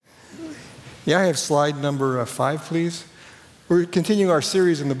Yeah, I have slide number 5, please. We're continuing our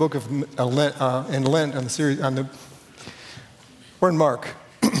series in the book of Lent, in Lent on the series we're in Mark,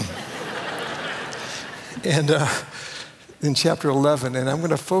 and in chapter 11, and I'm going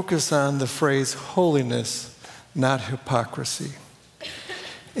to focus on the phrase holiness, not hypocrisy.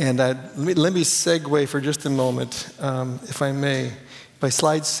 And let me segue for just a moment, if I may, by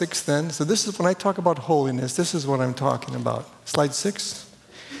slide 6 then. So this is when I talk about holiness, this is what I'm talking about. Slide 6.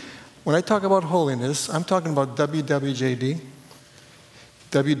 When I talk about holiness, I'm talking about WWJD,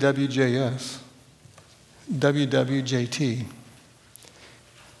 WWJS, WWJT,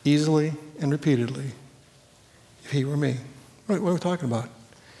 easily and repeatedly, if he were me. What are we talking about?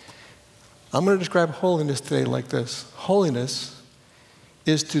 I'm going to describe holiness today like this. Holiness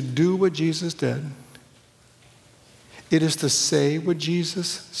is to do what Jesus did. It is to say what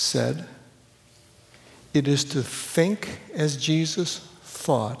Jesus said. It is to think as Jesus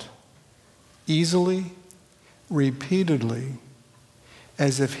thought, easily, repeatedly,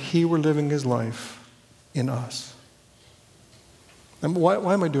 as if he were living his life in us. And why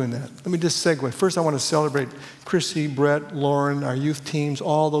am I doing that? Let me just segue. First, I want to celebrate Chrissy, Brett, Lauren, our youth teams,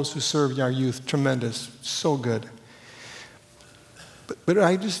 all those who serve our youth. Tremendous. So good. But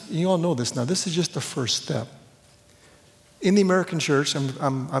you all know this now. This is just the first step. In the American church,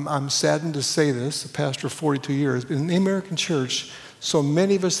 I'm saddened to say this, a pastor of 42 years, but in the American church, so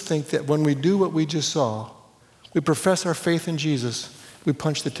many of us think that when we do what we just saw, we profess our faith in Jesus, we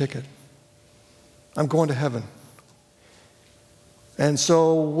punch the ticket. I'm going to heaven. And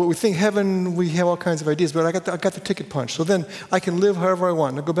so what we think heaven, we have all kinds of ideas, but I got the ticket punched. So then I can live however I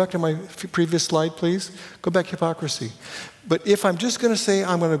want. Now go back to my previous slide, please. Go back to hypocrisy. But if I'm just going to say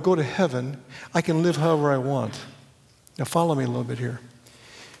I'm going to go to heaven, I can live however I want. Now follow me a little bit here.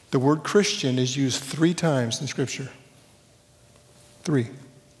 The word Christian is used 3 times in Scripture. 3.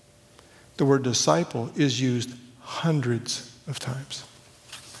 The word disciple is used hundreds of times.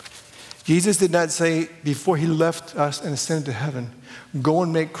 Jesus did not say before he left us and ascended to heaven, go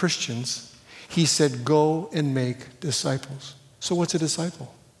and make Christians. He said, go and make disciples. So what's a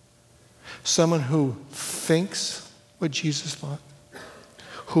disciple? Someone who thinks what Jesus thought,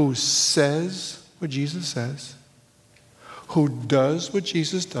 who says what Jesus says, who does what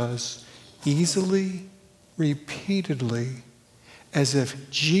Jesus does, easily, repeatedly, as if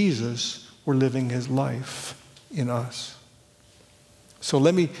Jesus were living his life in us. So now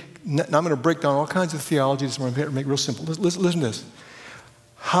I'm going to break down all kinds of theology this morning to make it real simple. Listen to this.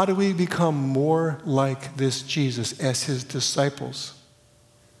 How do we become more like this Jesus as his disciples?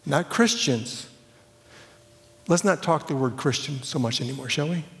 Not Christians. Let's not talk the word Christian so much anymore, shall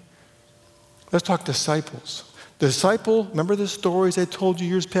we? Let's talk disciples. The disciple, remember the stories I told you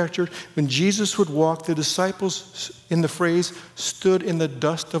years past, church? When Jesus would walk, the disciples, in the phrase, stood in the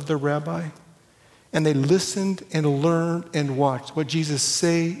dust of the rabbi, and they listened and learned and watched what Jesus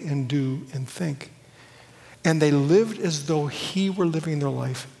say and do and think. And they lived as though he were living their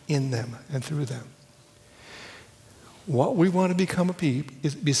life in them and through them. What we want to become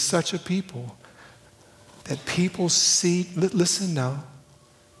is be such a people that people see, listen now,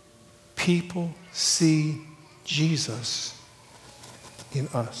 people see Jesus in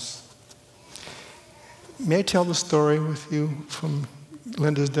us. May I tell the story with you from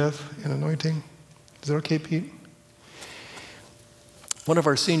Linda's death and anointing? Is that okay, Pete? One of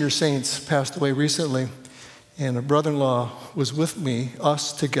our senior saints passed away recently, and a brother-in-law was with me,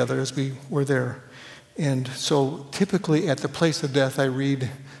 us together as we were there. And so typically at the place of death, I read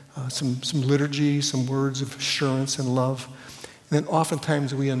some liturgy, some words of assurance and love. And then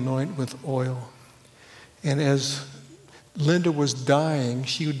oftentimes we anoint with oil. And as Linda was dying,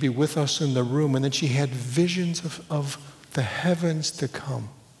 she would be with us in the room, and then she had visions of the heavens to come.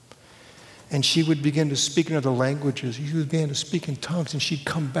 And she would begin to speak in other languages. She would begin to speak in tongues, and she'd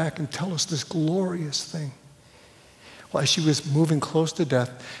come back and tell us this glorious thing. Well, as she was moving close to death,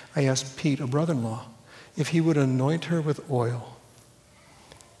 I asked Pete, a brother-in-law, if he would anoint her with oil.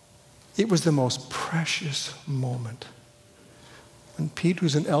 It was the most precious moment. When Pete,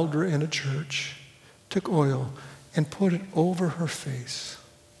 who's an elder in a church, took oil and put it over her face.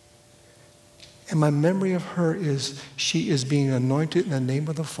 And my memory of her is she is being anointed in the name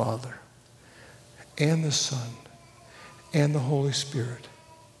of the Father and the Son and the Holy Spirit.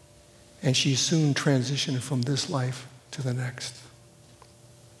 And she soon transitioned from this life to the next.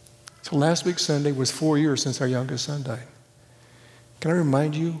 So last week Sunday was 4 years since our youngest son died. Can I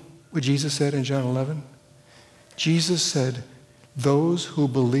remind you what Jesus said in John 11? Jesus said, those who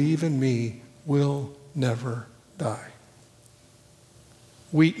believe in me will never die.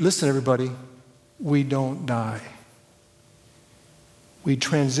 Listen everybody, we don't die. we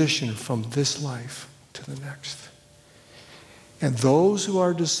transition from this life to the next. And those who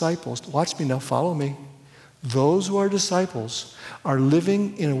are disciples, watch me now, follow me. Those who are disciples are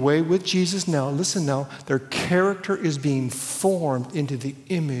living in a way with Jesus now. Listen now, their character is being formed into the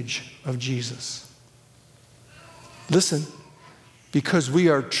image of Jesus. Listen, because we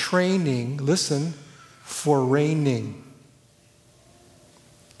are training, listen, for reigning.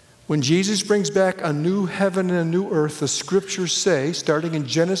 When Jesus brings back a new heaven and a new earth, the scriptures say, starting in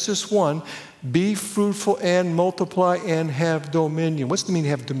Genesis 1, be fruitful and multiply and have dominion. What's the meaning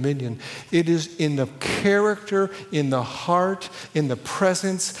have dominion? It is in the character, in the heart, in the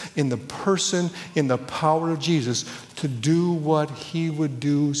presence, in the person, in the power of Jesus to do what he would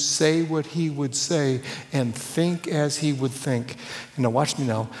do, say what he would say, and think as he would think. And now watch me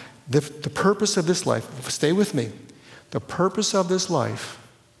now. The purpose of this life, stay with me. The purpose of this life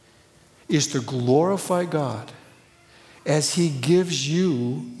is to glorify God as he gives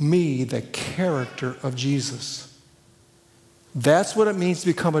you, me, the character of Jesus. That's what it means to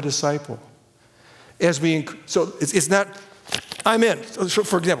become a disciple. So it's not, I'm in. So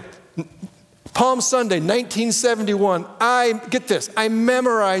for example, Palm Sunday, 1971, I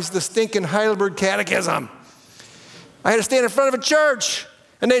memorized the stinking Heidelberg Catechism. I had to stand in front of a church,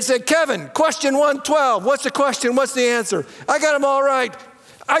 and they said, Kevin, question 112, what's the question, what's the answer? I got them all right.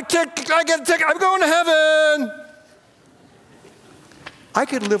 I get a ticket, I'm going to heaven. I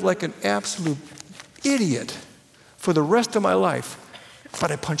could live like an absolute idiot for the rest of my life,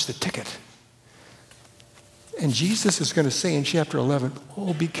 but I punched the ticket. And Jesus is going to say in chapter 11,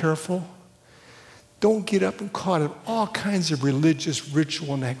 oh, be careful. Don't get up and caught in all kinds of religious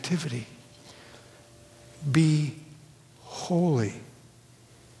ritual and activity. Be holy.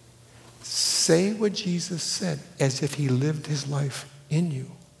 Say what Jesus said as if he lived his life in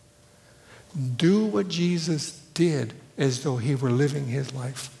you. Do what Jesus did as though he were living his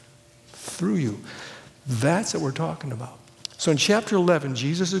life through you. That's what we're talking about. So in chapter 11,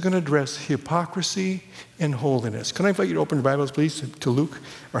 Jesus is going to address hypocrisy and holiness. Can I invite you to open your Bibles, please, to Luke,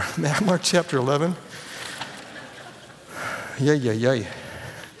 or Mark chapter 11? Yay.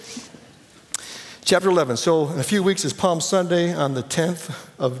 Chapter 11. So in a few weeks is Palm Sunday on the 10th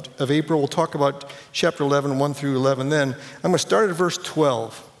of April. We'll talk about chapter 11, 1 through 11 then. I'm going to start at verse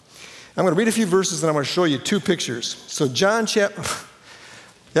 12. I'm going to read a few verses and I'm going to show you two pictures. So John chapter...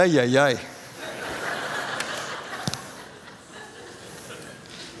 Yay.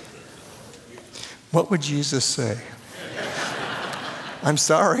 What would Jesus say? I'm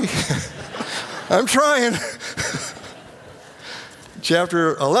sorry. I'm trying.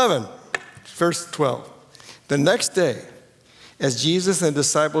 Chapter 11, verse 12. The next day, as Jesus and the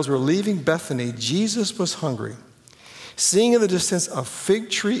disciples were leaving Bethany, Jesus was hungry. Seeing in the distance a fig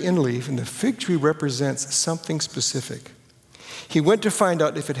tree in leaf, and the fig tree represents something specific, he went to find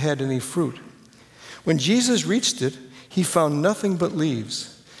out if it had any fruit. When Jesus reached it, he found nothing but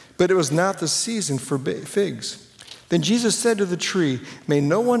leaves, but it was not the season for figs. Then Jesus said to the tree, may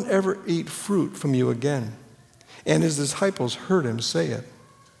no one ever eat fruit from you again. And his disciples heard him say it.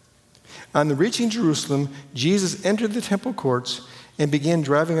 On reaching Jerusalem, Jesus entered the temple courts and began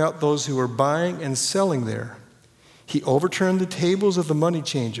driving out those who were buying and selling there. He overturned the tables of the money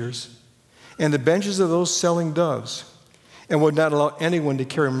changers and the benches of those selling doves, and would not allow anyone to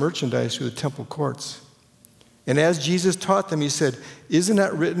carry merchandise through the temple courts. And as Jesus taught them, he said, isn't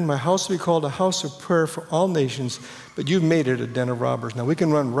that written, my house will be called a house of prayer for all nations, but you've made it a den of robbers. Now we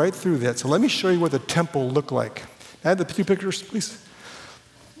can run right through that. So let me show you what the temple looked like. Add the two pictures, please.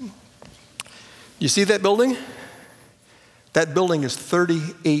 You see that building? That building is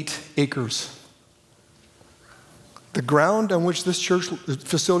 38 acres. The ground on which this church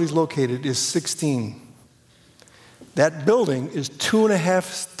facility is located is 16. That building is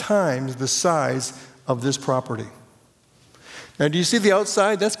 2.5 times the size of this property. Now, do you see the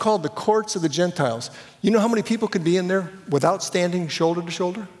outside? That's called the courts of the Gentiles. You know how many people could be in there without standing shoulder to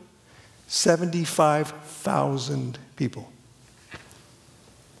shoulder? 75,000 people.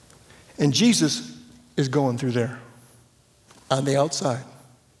 And Jesus is going through there on the outside.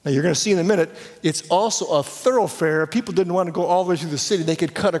 Now, you're going to see in a minute, it's also a thoroughfare. People didn't want to go all the way through the city. They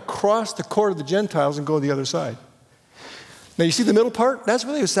could cut across the court of the Gentiles and go the other side. Now, you see the middle part? That's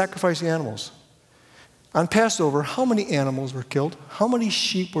where they would sacrifice the animals. On Passover, how many animals were killed? How many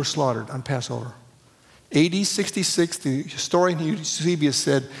sheep were slaughtered on Passover? AD 66, the historian Eusebius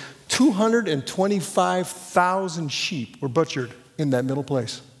said 225,000 sheep were butchered in that middle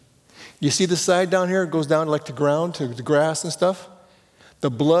place. You see the side down here? It goes down like the ground to the grass and stuff. The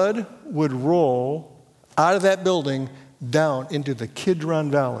blood would roll out of that building down into the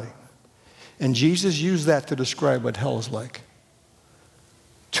Kidron Valley. And Jesus used that to describe what hell is like.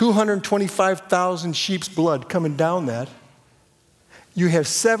 225,000 sheep's blood coming down that. You have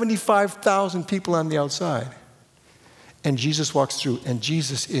 75,000 people on the outside. And Jesus walks through, and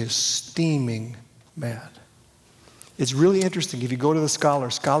Jesus is steaming mad. It's really interesting. If you go to the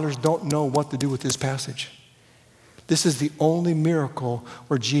scholars don't know what to do with this passage. This is the only miracle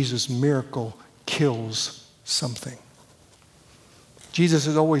where Jesus' miracle kills something. Jesus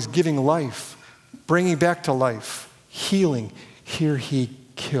is always giving life, bringing back to life, healing. Here he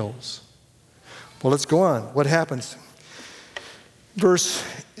kills. Well, let's go on. What happens? Verse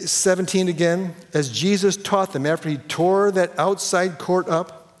 17 again, as Jesus taught them after he tore that outside court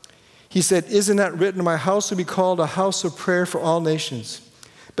up, he said, "Isn't that written, my house will be called a house of prayer for all nations?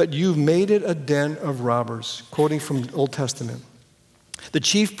 But you've made it a den of robbers," quoting from the Old Testament. The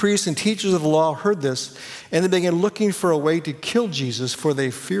chief priests and teachers of the law heard this, and they began looking for a way to kill Jesus, for they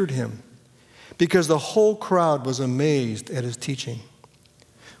feared him, because the whole crowd was amazed at his teaching.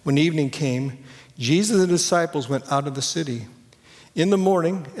 When evening came, Jesus and the disciples went out of the city. In the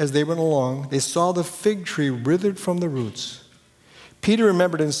morning, as they went along, they saw the fig tree withered from the roots. Peter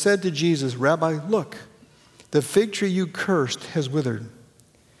remembered and said to Jesus, "Rabbi, look, the fig tree you cursed has withered."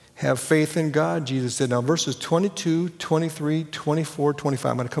 "Have faith in God," Jesus said. Now, verses 22, 23, 24, 25.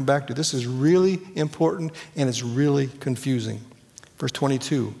 I'm going to come back to this. This is really important, and it's really confusing. Verse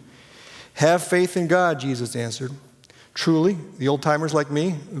 22. "Have faith in God," Jesus answered. "Truly," the old-timers like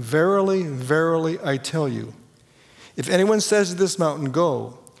me, "verily, verily, I tell you, if anyone says to this mountain,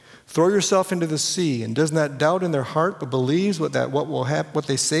 'Go, throw yourself into the sea,' and does not doubt in their heart, but believes what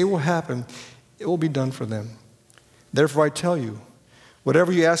they say will happen, it will be done for them. Therefore I tell you,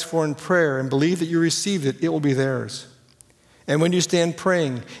 whatever you ask for in prayer and believe that you received it, it will be theirs. And when you stand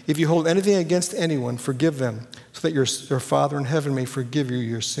praying, if you hold anything against anyone, forgive them, so that your Father in heaven may forgive you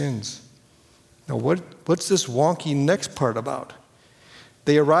your sins." Now what's this wonky next part about?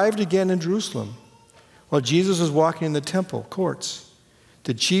 They arrived again in Jerusalem while Jesus was walking in the temple courts.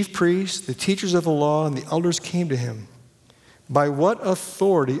 The chief priests, the teachers of the law, and the elders came to him. "By what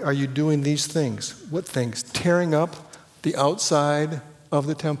authority are you doing these things?" What things? Tearing up the outside of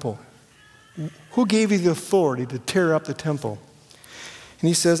the temple. Who gave you the authority to tear up the temple? And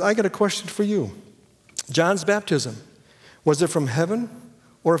he says, "I got a question for you. John's baptism, was it from heaven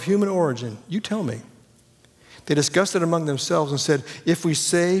or of human origin? You tell me." They discussed it among themselves and said, "If we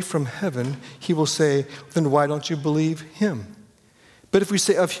say from heaven, he will say, 'Then why don't you believe him?' But if we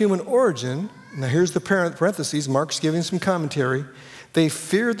say of human origin," now here's the parentheses, Mark's giving some commentary, "they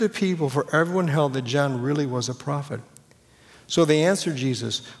feared the people, for everyone held that John really was a prophet." So they answered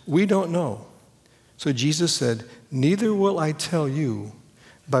Jesus, "We don't know." So Jesus said, "Neither will I tell you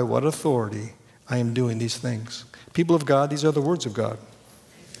by what authority I am doing these things." People of God, these are the words of God.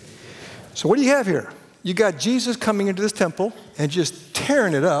 So what do you have here? You got Jesus coming into this temple and just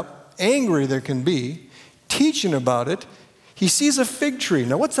tearing it up, angry there can be, teaching about it. He sees a fig tree.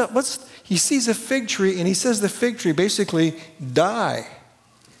 Now what's up? He sees a fig tree and he says the fig tree basically die.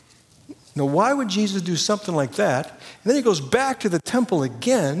 Now why would Jesus do something like that? And then he goes back to the temple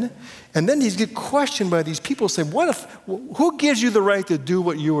again, and then he's get questioned by these people saying, who gives you the right to do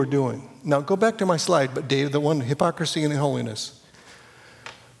what you are doing? Now go back to my slide, but Dave, the one, hypocrisy and holiness.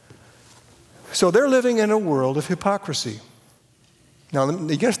 So they're living in a world of hypocrisy. Now,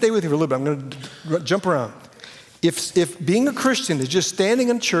 you got to stay with me for a little bit. I'm going to jump around. If being a Christian is just standing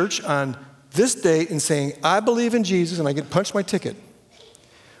in church on this date and saying, "I believe in Jesus," and I get punched my ticket,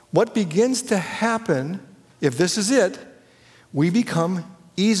 what begins to happen, if this is it, we become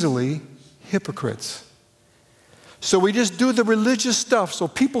easily hypocrites. So we just do the religious stuff so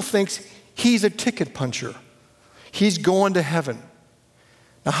people think he's a ticket puncher. He's going to heaven.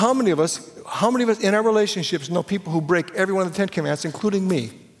 Now, how many of us in our relationships know people who break every one of the 10 commandments, including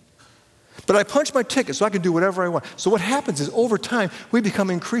me? But I punch my ticket so I can do whatever I want. So what happens is over time, we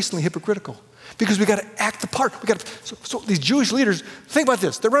become increasingly hypocritical because we got to act the part. So these Jewish leaders, think about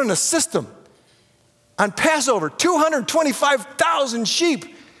this. They're running a system. On Passover, 225,000 sheep.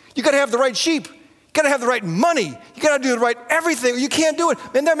 You got to have the right sheep. You got to have the right money. You got to do the right everything. You can't do it.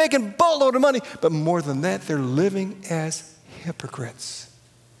 And they're making boatload of money. But more than that, they're living as hypocrites.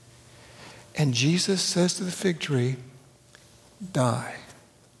 And Jesus says to the fig tree, "Die."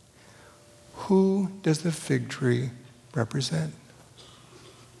 Who does the fig tree represent?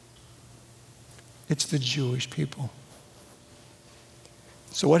 It's the Jewish people.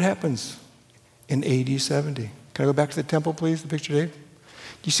 So what happens in AD 70? Can I go back to the temple, please, the picture, Dave? Do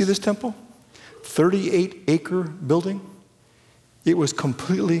you see this temple? 38-acre building. It was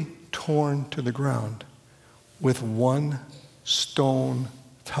completely torn to the ground with one stone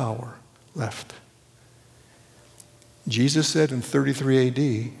tower left. Jesus said in 33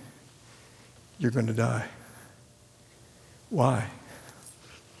 AD, you're going to die. Why?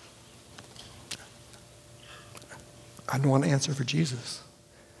 I don't want to answer for Jesus,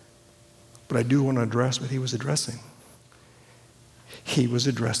 but I do want to address what he was addressing. He was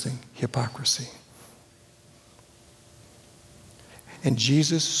addressing hypocrisy. And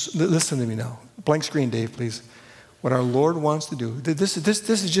Jesus, listen to me now. Blank screen, Dave, please. What our Lord wants to do, this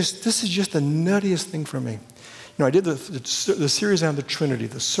is just the nuttiest thing for me. I did the series on the Trinity,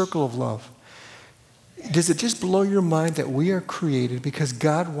 the circle of love. Does it just blow your mind that we are created because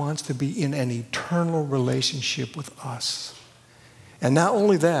God wants to be in an eternal relationship with us? And not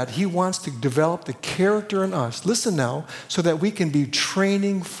only that, he wants to develop the character in us, listen now, so that we can be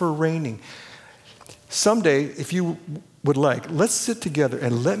training for reigning. Someday, if you would like, let's sit together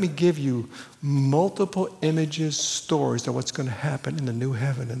and let me give you multiple images, stories of what's going to happen in the new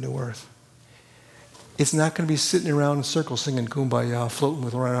heaven and new earth. It's not going to be sitting around in circles singing Kumbaya, floating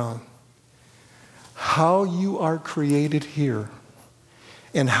with around. How you are created here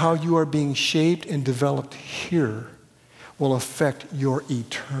and how you are being shaped and developed here will affect your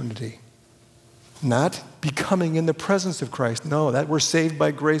eternity. Not becoming in the presence of Christ. No, that we're saved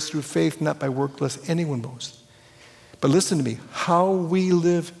by grace through faith, not by works, lest anyone boast. But listen to me. How we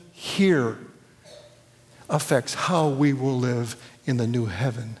live here affects how we will live in the new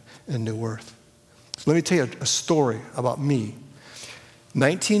heaven and new earth. So let me tell you a story about me.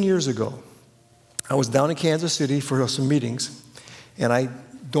 19 years ago, I was down in Kansas City for some meetings, and I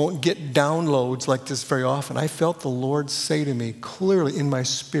don't get downloads like this very often. I felt the Lord say to me clearly in my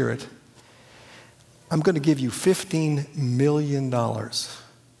spirit, I'm going to give you $15 million.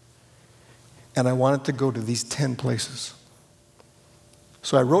 And I want it to go to these 10 places.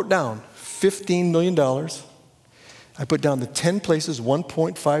 So I wrote down $15 million. I put down the 10 places,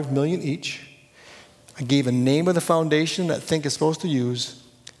 $1.5 million each. I gave a name of the foundation that I think is supposed to use.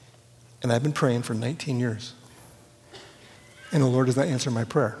 And I've been praying for 19 years. And the Lord does not answer my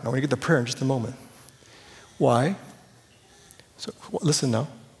prayer. Now, we're going to get the prayer in just a moment. Why? So listen now.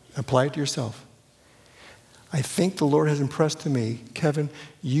 Apply it to yourself. I think the Lord has impressed to me, Kevin,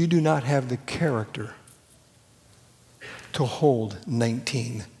 you do not have the character to hold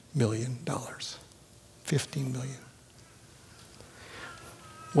 $19 million, $15 million.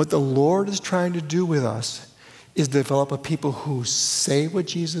 What the Lord is trying to do with us is develop a people who say what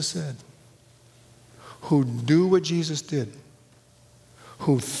Jesus said, who do what Jesus did,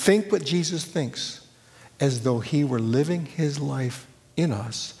 who think what Jesus thinks, as though he were living his life in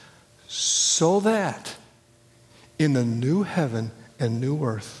us, so that in the new heaven and new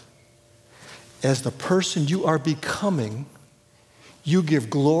earth, as the person you are becoming, you give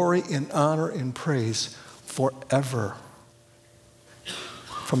glory and honor and praise forever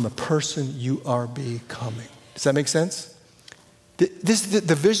from the person you are becoming. Does that make sense?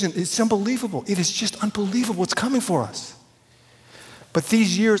 The vision, it's unbelievable. It is just unbelievable what's coming for us. But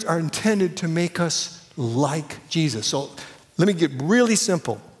these years are intended to make us like Jesus. So let me get really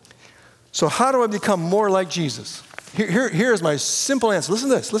simple. So how do I become more like Jesus? Here's my simple answer. Listen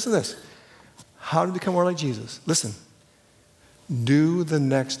to this. How to become more like Jesus? Listen. Do the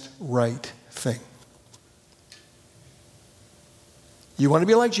next right thing. You want to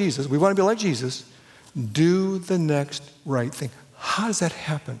be like Jesus. We want to be like Jesus. Do the next right thing. How does that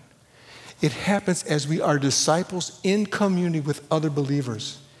happen? It happens as we are disciples in community with other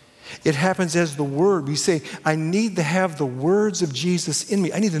believers. It happens as the word. We say, I need to have the words of Jesus in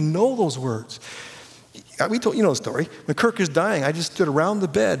me. I need to know those words. We told, you know the story. When Kirk is dying, I just stood around the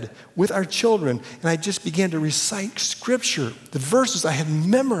bed with our children, and I just began to recite scripture, the verses I had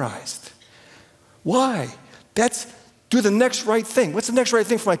memorized. Why? That's do the next right thing. What's the next right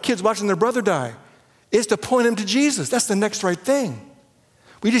thing for my kids watching their brother die? It's to point them to Jesus. That's the next right thing.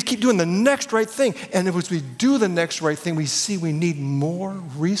 We just keep doing the next right thing. And as we do the next right thing, we see we need more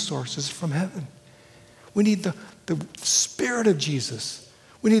resources from heaven. We need the Spirit of Jesus.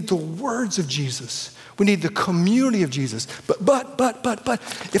 We need the words of Jesus. We need the community of Jesus. But,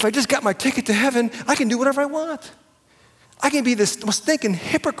 if I just got my ticket to heaven, I can do whatever I want. I can be this most stinking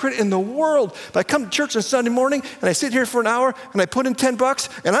hypocrite in the world. But I come to church on Sunday morning, and I sit here for an hour, and I put in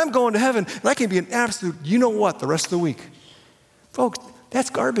 $10, and I'm going to heaven, and I can be an absolute you-know-what the rest of the week. Folks, that's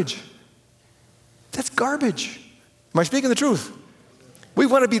garbage. That's garbage. Am I speaking the truth? We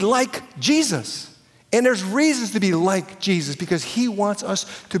want to be like Jesus. And there's reasons to be like Jesus because he wants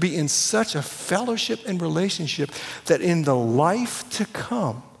us to be in such a fellowship and relationship that in the life to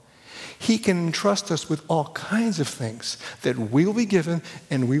come, he can entrust us with all kinds of things that we will be given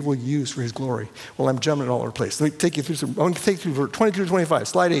and we will use for his glory. Well, I'm jumping all over the place. Let me take you through I want to take you through 22 to 25,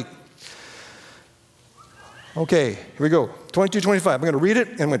 slide 8. Okay, here we go. 22, 25. I'm going to read it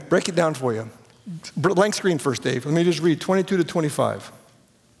and I'm going to break it down for you. Blank screen first, Dave. Let me just read 22 to 25.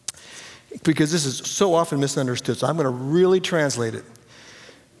 Because this is so often misunderstood. So I'm going to really translate it.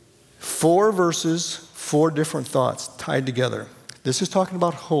 4 verses, 4 different thoughts tied together. This is talking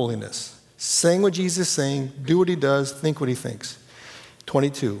about holiness. Saying what Jesus is saying, do what he does, think what he thinks.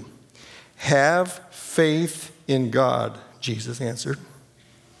 22. Have faith in God, Jesus answered.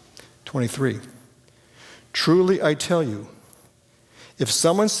 23. Truly I tell you, if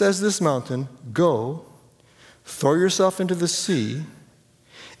someone says to this mountain, go, throw yourself into the sea,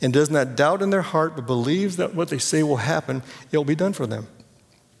 and does not doubt in their heart, but believes that what they say will happen, it will be done for them.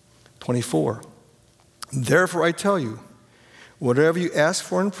 24. Therefore I tell you, whatever you ask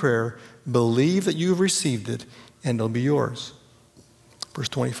for in prayer, believe that you have received it, and it'll be yours. Verse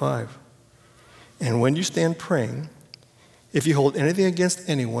 25. And when you stand praying, if you hold anything against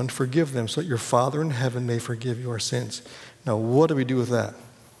anyone, forgive them, so that your Father in heaven may forgive your sins. Now, what do we do with that?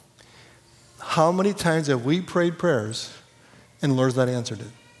 How many times have we prayed prayers and the Lord's not answered it?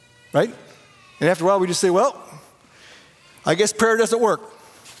 Right? And after a while, we just say, well, I guess prayer doesn't work.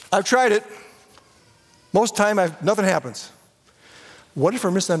 I've tried it. Most time, nothing happens. What if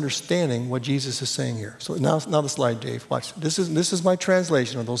we're misunderstanding what Jesus is saying here? So now the slide, Dave. Watch. This is my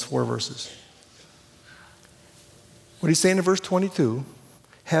translation of those 4 verses. What he's saying in verse 22,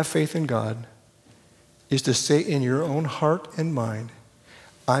 have faith in God, is to say in your own heart and mind,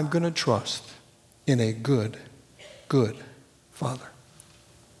 I'm going to trust in a good, good Father.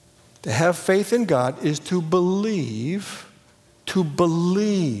 To have faith in God is to believe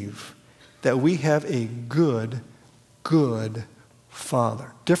that we have a good, good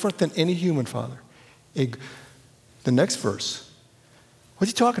Father. Different than any human father. The next verse,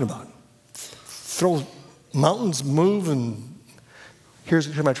 what's he talking about? Throw mountains move, and here's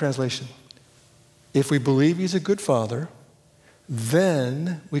my translation. If we believe he's a good Father,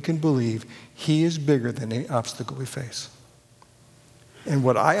 then we can believe he is bigger than any obstacle we face. And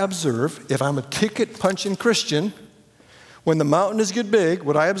what I observe, if I'm a ticket-punching Christian, when the mountains get big,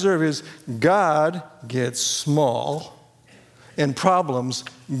 what I observe is God gets small and problems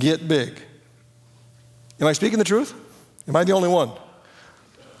get big. Am I speaking the truth? Am I the only one?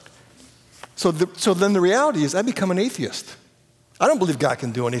 So then the reality is I become an atheist. I don't believe God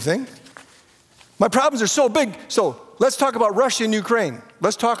can do anything. My problems are so big. So let's talk about Russia and Ukraine.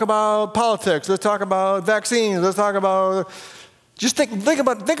 Let's talk about politics. Let's talk about vaccines. Let's talk about... Just think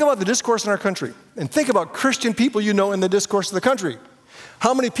about the discourse in our country. And think about Christian people you know in the discourse of the country.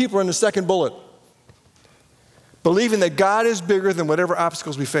 How many people are in the second bullet? Believing that God is bigger than whatever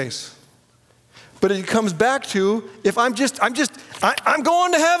obstacles we face. But it comes back to, if I'm going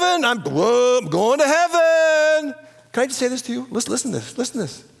to heaven. I'm going to heaven. Can I just say this to you? Listen to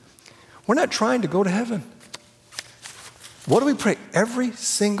this. We're not trying to go to heaven. What do we pray every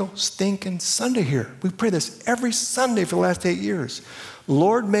single stinking Sunday here? We pray this every Sunday for the last 8 years.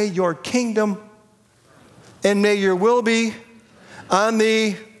 Lord, may your kingdom and may your will be on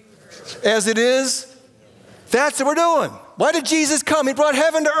the as it is. That's what we're doing. Why did Jesus come? He brought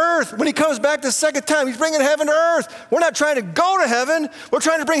heaven to earth. When he comes back the second time, he's bringing heaven to earth. We're not trying to go to heaven. We're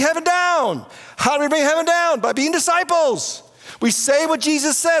trying to bring heaven down. How do we bring heaven down? By being disciples. We say what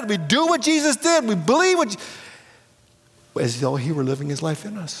Jesus said. We do what Jesus did. We believe as though he were living his life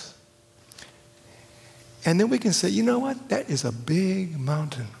in us. And then we can say, you know what? That is a big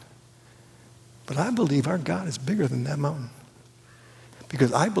mountain. But I believe our God is bigger than that mountain.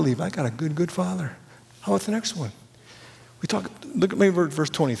 Because I believe I got a good, good Father. How about the next one? Look at maybe verse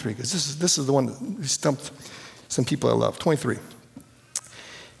 23, because this is the one that stumped some people I love. 23.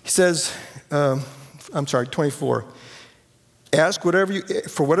 He says, 24. Ask whatever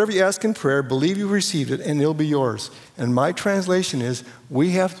you ask in prayer, believe you received it, and it'll be yours. And my translation is,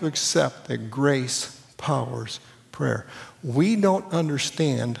 we have to accept that grace powers prayer. We don't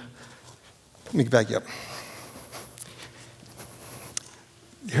understand. Let me back you up.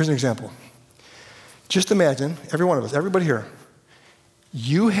 Here's an example. Just imagine, every one of us, everybody here,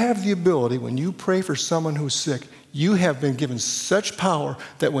 you have the ability, when you pray for someone who's sick, you have been given such power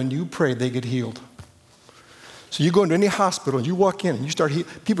that when you pray, they get healed. So you go into any hospital and you walk in and you start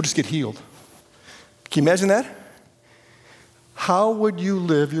people just get healed. Can you imagine that? How would you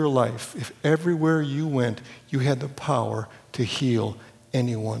live your life if everywhere you went, you had the power to heal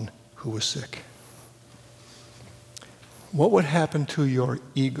anyone who was sick? What would happen to your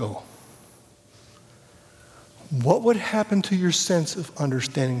ego? What would happen to your sense of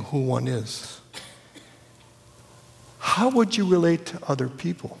understanding who one is? How would you relate to other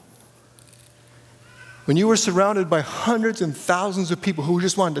people? When you were surrounded by hundreds and thousands of people who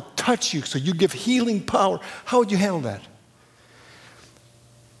just wanted to touch you so you give healing power, how would you handle that?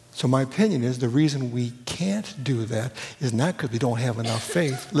 So my opinion is the reason we can't do that is not because we don't have enough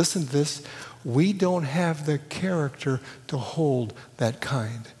faith. Listen to this. We don't have the character to hold that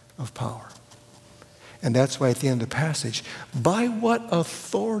kind of power. And that's why at the end of the passage, by what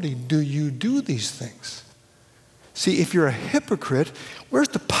authority do you do these things? See, if you're a hypocrite, where's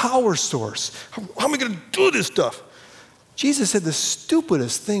the power source? How am I going to do this stuff? Jesus said the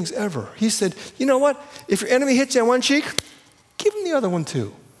stupidest things ever. He said, you know what? If your enemy hits you on one cheek, give him the other one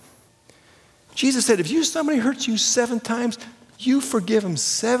too. Jesus said, if somebody hurts you 7 times, you forgive him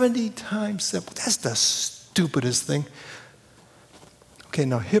 70 times 7. That's the stupidest thing. Okay,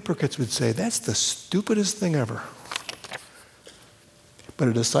 now hypocrites would say, that's the stupidest thing ever. But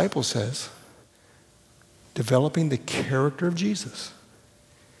a disciple says, developing the character of Jesus.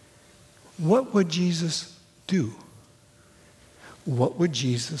 What would Jesus do? What would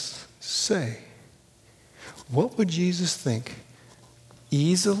Jesus say? What would Jesus think?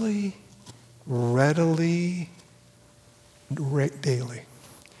 Easily, readily, daily.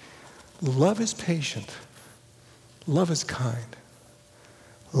 Love is patient. Love is kind.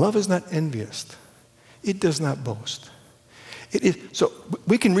 Love is not envious. It does not boast. So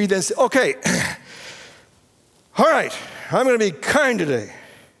we can read that and say, okay, all right, I'm going to be kind today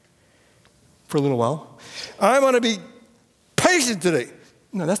for a little while. I'm going to be patient today.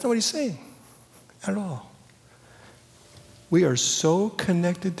 No, that's not what he's saying at all. We are so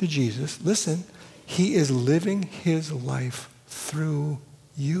connected to Jesus. Listen, he is living his life through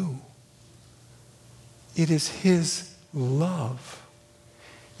you. It is his love.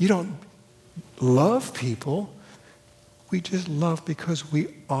 You don't love people. We just love because we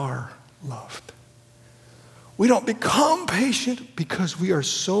are loved. We don't become patient because we are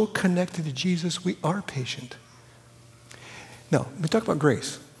so connected to Jesus, we are patient. Now, we talk about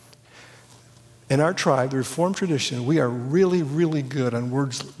grace. In our tribe, the Reformed tradition, we are really, really good on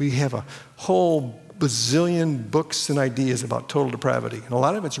words. We have a whole bazillion books and ideas about total depravity, and a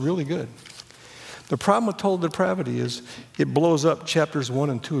lot of it's really good. The problem with total depravity is it blows up chapters 1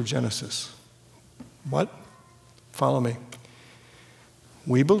 and 2 of Genesis. What? Follow me.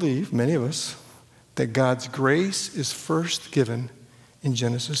 We believe, many of us, that God's grace is first given in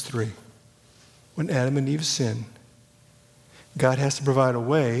Genesis 3. When Adam and Eve sin, God has to provide a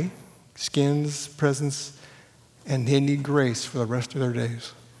way, skins, presents, and they need grace for the rest of their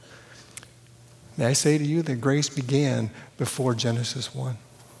days. May I say to you that grace began before Genesis 1.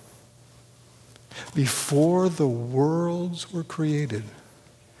 Before the worlds were created,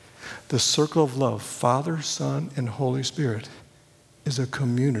 the circle of love, Father, Son, and Holy Spirit, is a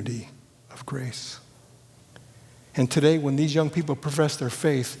community of grace. And today, when these young people profess their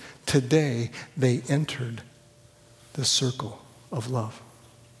faith, today they entered the circle of love.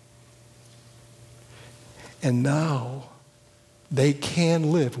 And now they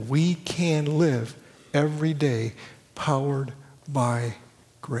can live, we can live every day powered by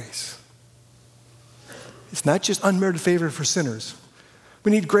grace. It's not just unmerited favor for sinners.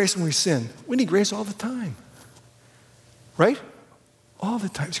 We need grace when we sin. We need grace all the time. Right? All the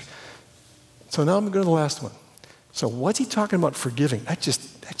time. So now I'm going to go to the last one. So what's he talking about forgiving? That's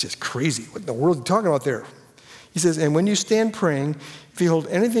just crazy. What in the world are you talking about there? He says, and when you stand praying, if you hold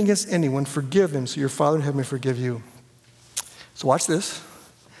anything against anyone, forgive them so your Father in heaven may forgive you. So watch this.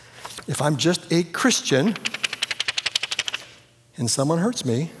 If I'm just a Christian and someone hurts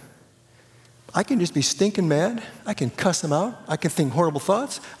me, I can just be stinking mad. I can cuss them out. I can think horrible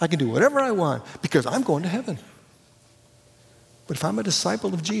thoughts. I can do whatever I want because I'm going to heaven. But if I'm a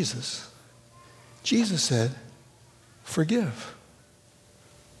disciple of Jesus, Jesus said, forgive.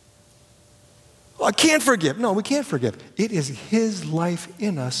 Oh, I can't forgive. No, we can't forgive. It is his life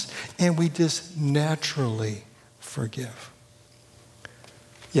in us, and we just naturally forgive.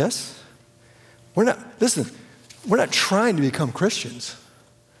 Yes? We're not trying to become Christians.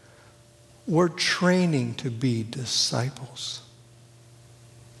 We're training to be disciples.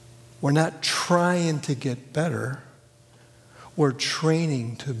 We're not trying to get better. We're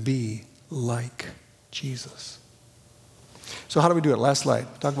training to be like Jesus. So how do we do it? Last slide.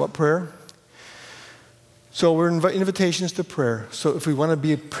 Talk about prayer. So we're invitations to prayer. So if we want to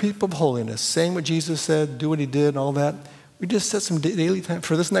be a people of holiness, saying what Jesus said, do what he did, and all that, we just set some daily time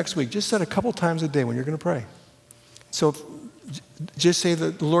for this next week. Just set a couple times a day when you're going to pray. So just say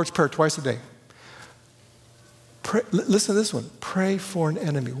the Lord's Prayer twice a day. Pray, listen to this one. Pray for an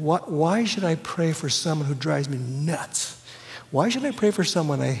enemy. Why should I pray for someone who drives me nuts? Why should I pray for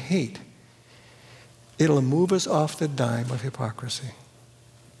someone I hate? It'll move us off the dime of hypocrisy.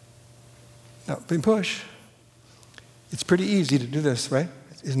 Now, then push. It's pretty easy to do this, right?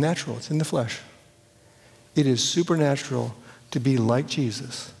 It's natural. It's in the flesh. It is supernatural to be like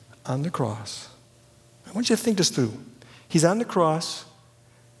Jesus on the cross. I want you to think this through. He's on the cross,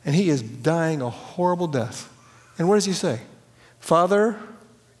 and he is dying a horrible death. And what does he say? Father,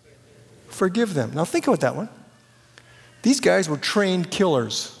 forgive them. Now think about that one. These guys were trained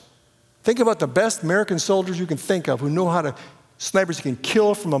killers. Think about the best American soldiers you can think of who know how to, snipers who can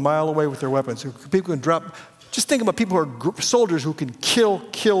kill from a mile away with their weapons. People who can drop, just think about people who are soldiers who can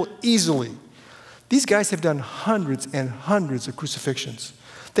kill easily. These guys have done hundreds and hundreds of crucifixions.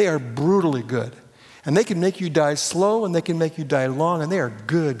 They are brutally good. And they can make you die slow and they can make you die long, and they are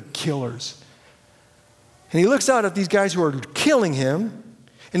good killers. And he looks out at these guys who are killing him,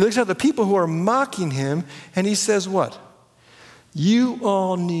 and he looks at the people who are mocking him, and he says what? You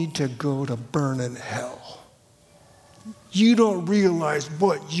all need to go to burning hell. You don't realize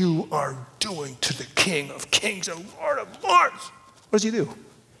what you are doing to the King of Kings and Lord of Lords. What does he do?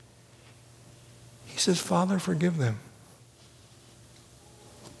 He says, Father, forgive them.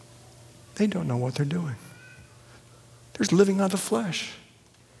 They don't know what they're doing. They're just living out the flesh.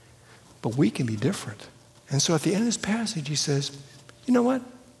 But we can be different. And so at the end of this passage, he says, you know what?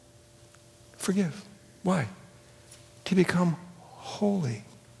 Forgive. Why? To become holy.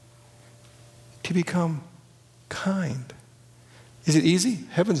 To become kind. Is it easy?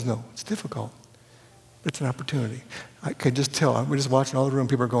 Heavens no. It's difficult. But it's an opportunity. I can just tell. We're just watching all the room.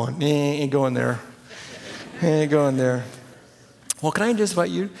 People are going, ain't going there. Ain't going there. Well, can I just invite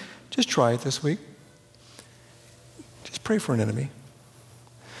you, just try it this week. Just pray for an enemy.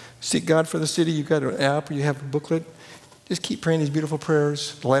 Seek God for the city. You've got an app or you have a booklet. Just keep praying these beautiful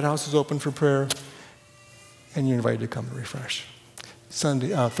prayers. The lighthouse is open for prayer. And you're invited to come and refresh.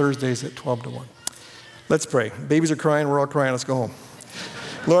 Thursdays at 12 to 1. Let's pray. Babies are crying. We're all crying. Let's go home.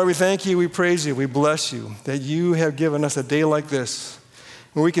 Lord, we thank you. We praise you. We bless you that you have given us a day like this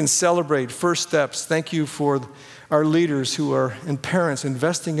where we can celebrate first steps. Thank you for our leaders who are, and parents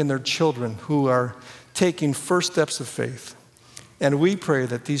investing in their children who are taking first steps of faith. And we pray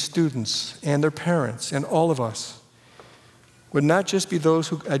that these students and their parents and all of us would not just be those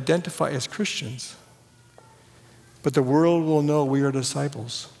who identify as Christians, but the world will know we are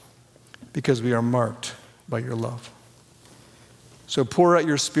disciples because we are marked by your love. So pour out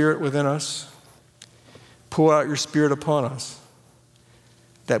your Spirit within us. Pour out your Spirit upon us,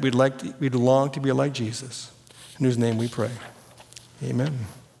 that we'd long to be like Jesus, in whose name we pray. Amen.